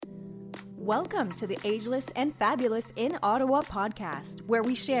Welcome to the Ageless and Fabulous in Ottawa podcast, where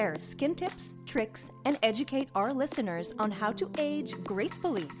we share skin tips, tricks, and educate our listeners on how to age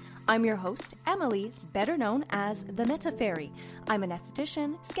gracefully. I'm your host, Emily, better known as the Meta Fairy. I'm an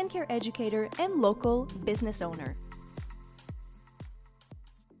esthetician, skincare educator, and local business owner.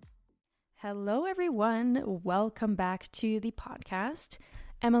 Hello, everyone. Welcome back to the podcast.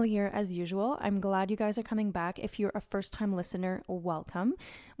 Emily here as usual. I'm glad you guys are coming back. If you're a first-time listener, welcome.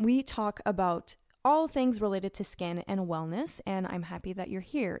 We talk about all things related to skin and wellness, and I'm happy that you're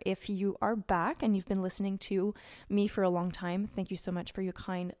here. If you are back and you've been listening to me for a long time, thank you so much for your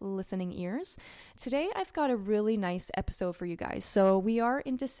kind listening ears. Today, I've got a really nice episode for you guys. So we are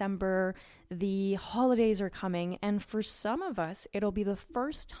in December, the holidays are coming, and for some of us, it'll be the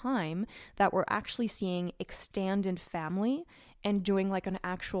first time that we're actually seeing extended family and doing like an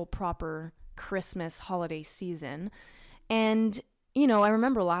actual proper Christmas holiday season. And I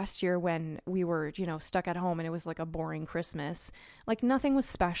remember last year when we were, stuck at home and it was like a boring Christmas, like nothing was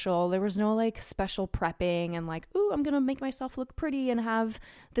special. There was no like special prepping and like, ooh, I'm going to make myself look pretty and have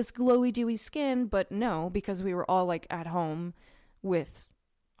this glowy, dewy skin. But no, because we were all like at home with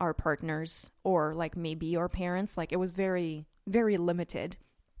our partners or like maybe our parents, like it was very, very limited.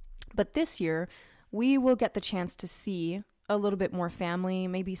 But this year we will get the chance to see a little bit more family,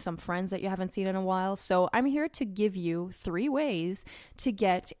 maybe some friends that you haven't seen in a while. So I'm here to give you 3 ways to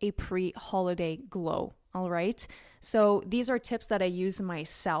get a pre-holiday glow. All right. So these are tips that I use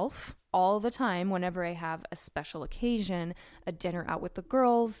myself all the time whenever I have a special occasion, a dinner out with the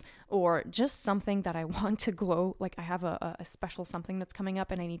girls, or just something that I want to glow. Like I have a special something that's coming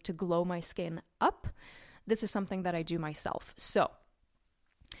up and I need to glow my skin up. This is something that I do myself. So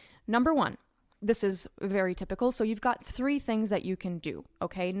number 1. This is very typical. So you've got 3 things that you can do,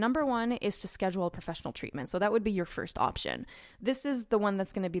 okay? Number 1 is to schedule a professional treatment. So that would be your first option. This is the one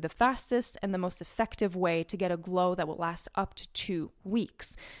that's going to be the fastest and the most effective way to get a glow that will last up to 2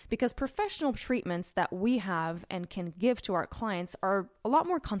 weeks. Because professional treatments that we have and can give to our clients are a lot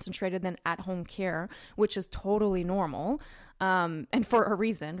more concentrated than at-home care, which is totally normal. And for a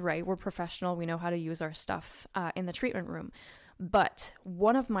reason, right? We're professional. We know how to use our stuff in the treatment room. But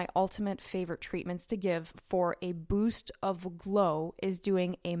one of my ultimate favorite treatments to give for a boost of glow is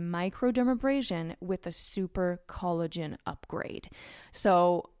doing a microdermabrasion with a super collagen upgrade.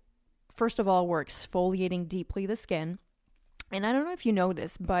 So first of all, we're exfoliating deeply the skin. And I don't know if you know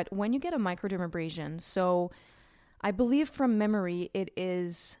this, but when you get a microdermabrasion, so I believe from memory, it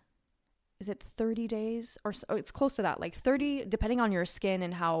is it 30 days or so? It's close to that, like 30, depending on your skin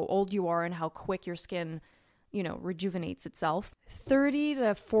and how old you are and how quick your skin rejuvenates itself. 30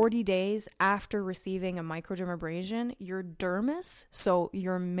 to 40 days after receiving a microdermabrasion, your dermis, so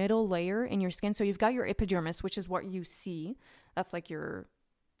your middle layer in your skin, so you've got your epidermis, which is what you see. That's like your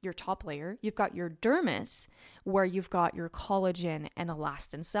top layer. You've got your dermis, where you've got your collagen and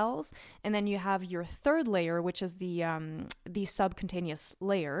elastin cells, and then you have your third layer, which is the subcutaneous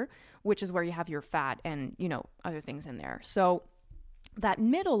layer, which is where you have your fat and other things in there. So that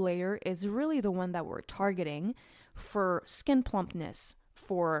middle layer is really the one that we're targeting for skin plumpness,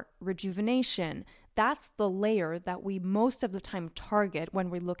 for rejuvenation. That's the layer that we most of the time target when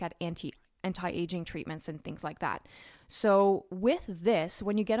we look at anti-aging treatments and things like that. So with this,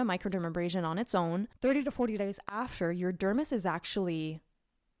 when you get a microdermabrasion on its own, 30 to 40 days after, your dermis is actually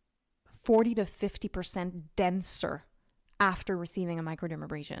 40 to 50% denser after receiving a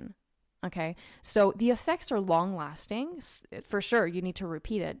microdermabrasion. Okay, so the effects are long lasting. For sure, you need to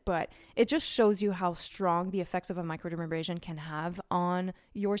repeat it, but it just shows you how strong the effects of a microdermabrasion can have on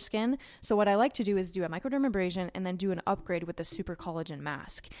your skin. So what I like to do is do a microdermabrasion and then do an upgrade with the super collagen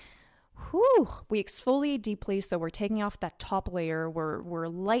mask. We exfoliate deeply, so we're taking off that top layer, we're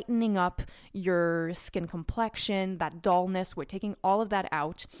lightening up your skin complexion, that dullness, we're taking all of that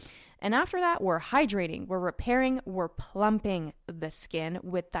out. And after that, we're hydrating, we're repairing, we're plumping the skin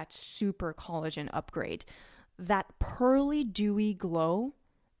with that super collagen upgrade. That pearly, dewy glow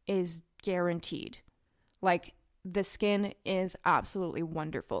is guaranteed. Like, the skin is absolutely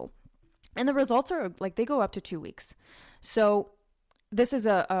wonderful. And the results are, like, they go up to 2 weeks. So this is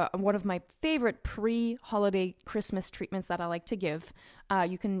one of my favorite pre-holiday Christmas treatments that I like to give.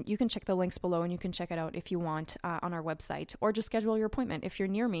 You can check the links below and you can check it out if you want on our website, or just schedule your appointment. If you're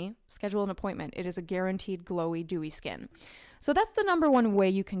near me, schedule an appointment. It is a guaranteed glowy, dewy skin. So that's the number 1 way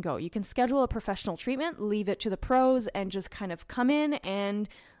you can go. You can schedule a professional treatment, leave it to the pros, and just kind of come in and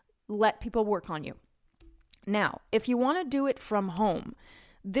let people work on you. Now, if you want to do it from home,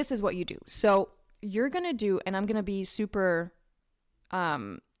 this is what you do. So you're going to do, and I'm going to be super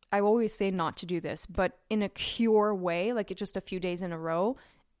I always say not to do this, but in a cure way, like it's just a few days in a row,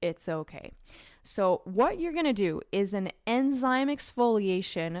 it's okay. So what you're going to do is an enzyme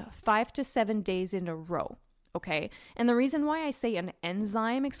exfoliation 5 to 7 days in a row. Okay. And the reason why I say an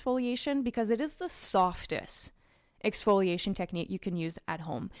enzyme exfoliation, because it is the softest exfoliation technique you can use at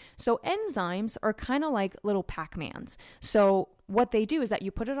home. So enzymes are kind of like little Pac-Mans. So what they do is that you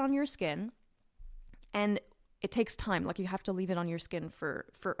put it on your skin and it takes time. Like you have to leave it on your skin for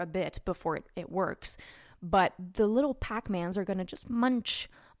a bit before it works. But the little Pac-Mans are going to just munch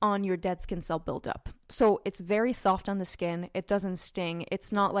on your dead skin cell buildup. So it's very soft on the skin. It doesn't sting.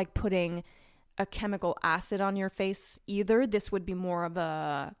 It's not like putting a chemical acid on your face either. This would be more of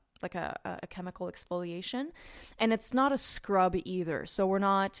a chemical exfoliation. And it's not a scrub either. So we're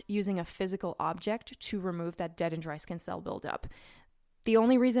not using a physical object to remove that dead and dry skin cell buildup. The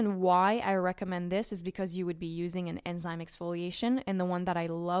only reason why I recommend this is because you would be using an enzyme exfoliation, and the one that I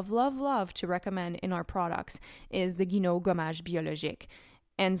love to recommend in our products is the Guinot Gommage Biologique.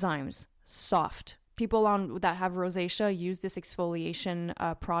 Enzymes, soft. People that have rosacea use this exfoliation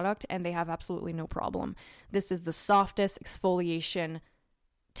product and they have absolutely no problem. This is the softest exfoliation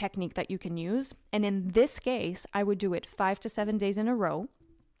technique that you can use. And in this case, I would do it 5 to 7 days in a row.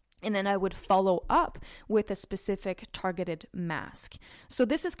 And then I would follow up with a specific targeted mask. So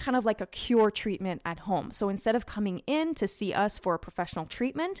this is kind of like a cure treatment at home. So instead of coming in to see us for a professional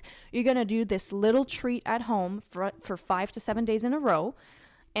treatment, you're going to do this little treat at home for 5 to 7 days in a row.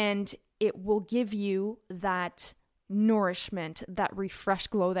 And it will give you that nourishment, that refreshed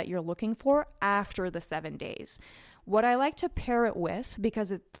glow that you're looking for after the 7 days. What I like to pair it with,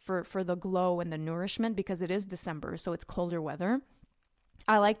 because for the glow and the nourishment, because it is December, so it's colder weather,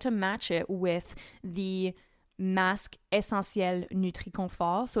 I like to match it with the Masque Essentiel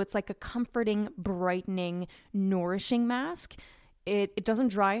Nutri-Confort. So it's like a comforting, brightening, nourishing mask. It doesn't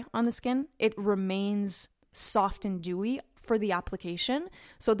dry on the skin. It remains soft and dewy for the application.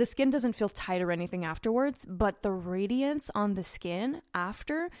 So the skin doesn't feel tight or anything afterwards, but the radiance on the skin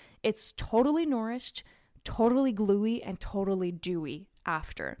after, it's totally nourished, totally gluey, and totally dewy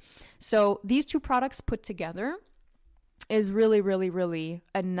after. So these two products put together is really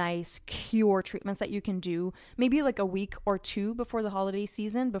a nice cure treatments that you can do maybe like a week or two before the holiday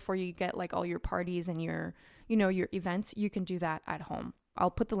season, before you get like all your parties and your events. You can do that at home.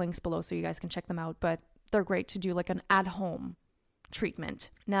 I'll put the links below so you guys can check them out, but they're great to do like an at-home treatment.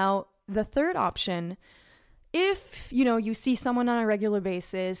 Now, the third option, if you see someone on a regular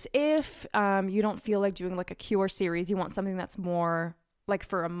basis, if you don't feel like doing like a cure series, you want something that's more like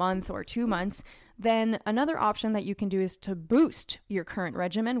for a month or 2 months, then another option that you can do is to boost your current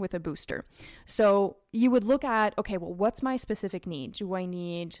regimen with a booster. So you would look at, okay, well, what's my specific need? Do I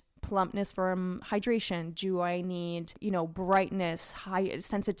need plumpness from hydration? Do I need, brightness, high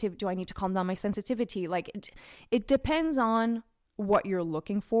sensitive? Do I need to calm down my sensitivity? Like it depends on what you're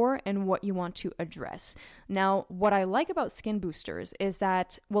looking for and what you want to address. Now, what I like about skin boosters is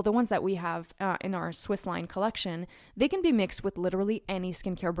that, well, the ones that we have in our Swiss line collection, they can be mixed with literally any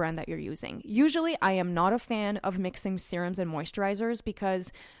skincare brand that you're using. Usually, I am not a fan of mixing serums and moisturizers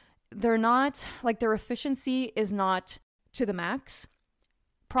because they're not, like their efficiency is not to the max.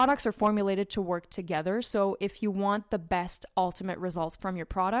 Products are formulated to work together, so if you want the best ultimate results from your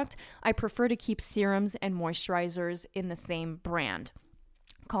product, I prefer to keep serums and moisturizers in the same brand.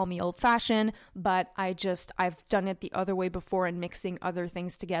 Call me old-fashioned, but I've done it the other way before and mixing other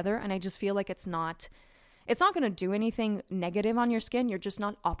things together, and I just feel like it's not going to do anything negative on your skin. You're just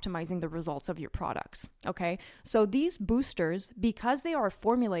not optimizing the results of your products, okay? So these boosters, because they are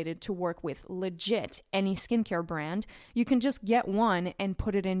formulated to work with legit any skincare brand, you can just get one and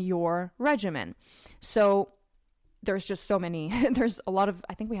put it in your regimen. So there's just so many. There's a lot of,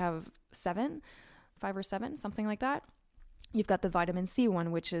 I think we have 5 or 7, something like that. You've got the vitamin C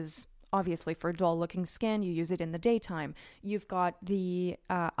one, which is obviously for dull looking skin. You use it in the daytime. You've got the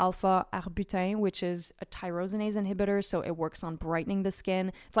alpha arbutin, which is a tyrosinase inhibitor, so it works on brightening the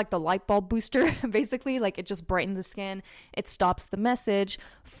skin. It's like the light bulb booster, basically. Like it just brightens the skin. It stops the message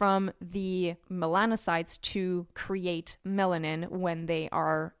from the melanocytes to create melanin when they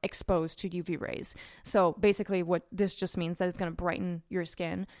are exposed to UV rays. So basically what this just means that it's going to brighten your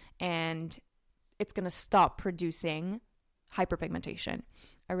skin and it's going to stop producing hyperpigmentation.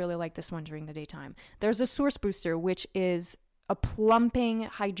 I really like this one during the daytime. There's the Source Booster, which is a plumping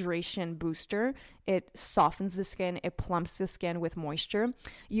hydration booster. It softens the skin. It plumps the skin with moisture.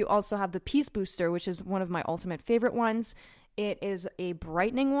 You also have the Peace Booster, which is one of my ultimate favorite ones. It is a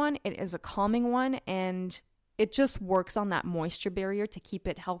brightening one. It is a calming one. And it just works on that moisture barrier to keep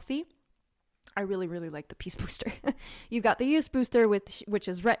it healthy. I really, really like the Peace Booster. You've got the Youth Booster, which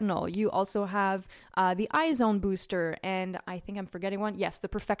is retinol. You also have the iZone Booster, and I think I'm forgetting one. Yes, the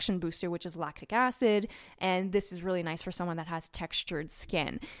Perfection Booster, which is lactic acid, and this is really nice for someone that has textured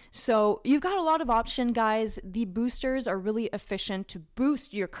skin. So you've got a lot of option, guys. The boosters are really efficient to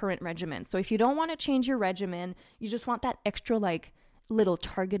boost your current regimen. So if you don't want to change your regimen, you just want that extra like little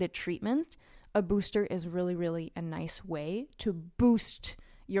targeted treatment, a booster is really, really a nice way to boost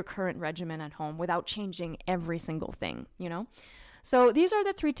your current regimen at home without changing every single thing, you know? So these are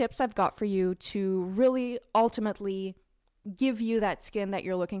the 3 tips I've got for you to really ultimately give you that skin that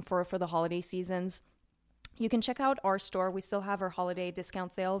you're looking for the holiday seasons. You can check out our store. We still have our holiday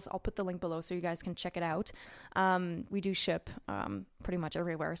discount sales. I'll put the link below so you guys can check it out. We do ship pretty much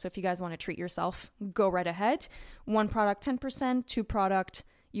everywhere. So if you guys want to treat yourself, go right ahead. 1 product, 10%, 2 product,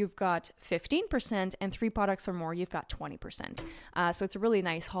 you've got 15%, and 3 products or more, you've got 20%. So it's a really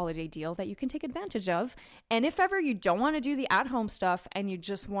nice holiday deal that you can take advantage of. And if ever you don't want to do the at-home stuff and you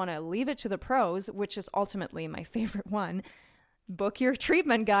just want to leave it to the pros, which is ultimately my favorite one, book your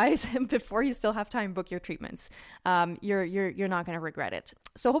treatment, guys. Before you still have time, book your treatments. You're not going to regret it.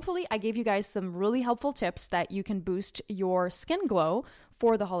 So hopefully I gave you guys some really helpful tips that you can boost your skin glow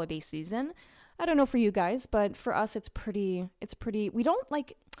for the holiday season. I don't know for you guys, but for us, it's pretty, we don't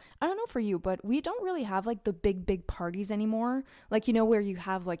like, I don't know for you, but we don't really have like the big parties anymore. Like, you know, where you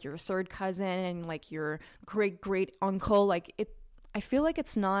have like your third cousin and like your great uncle, like I feel like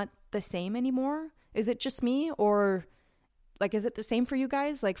it's not the same anymore. Is it just me, or like, is it the same for you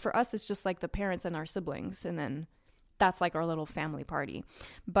guys? Like for us, it's just like the parents and our siblings, and then that's like our little family party.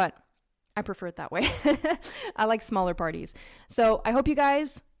 But I prefer it that way. I like smaller parties. So I hope you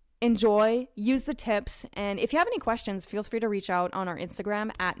guys enjoy, use the tips, and if you have any questions, feel free to reach out on our Instagram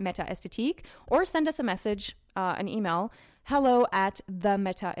at MetaEsthetique, or send us a message, an email,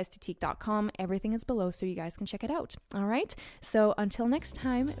 hello@themetaesthetique.com. Everything is below so you guys can check it out. All right, so until next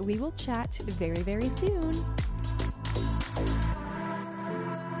time, we will chat very, very soon.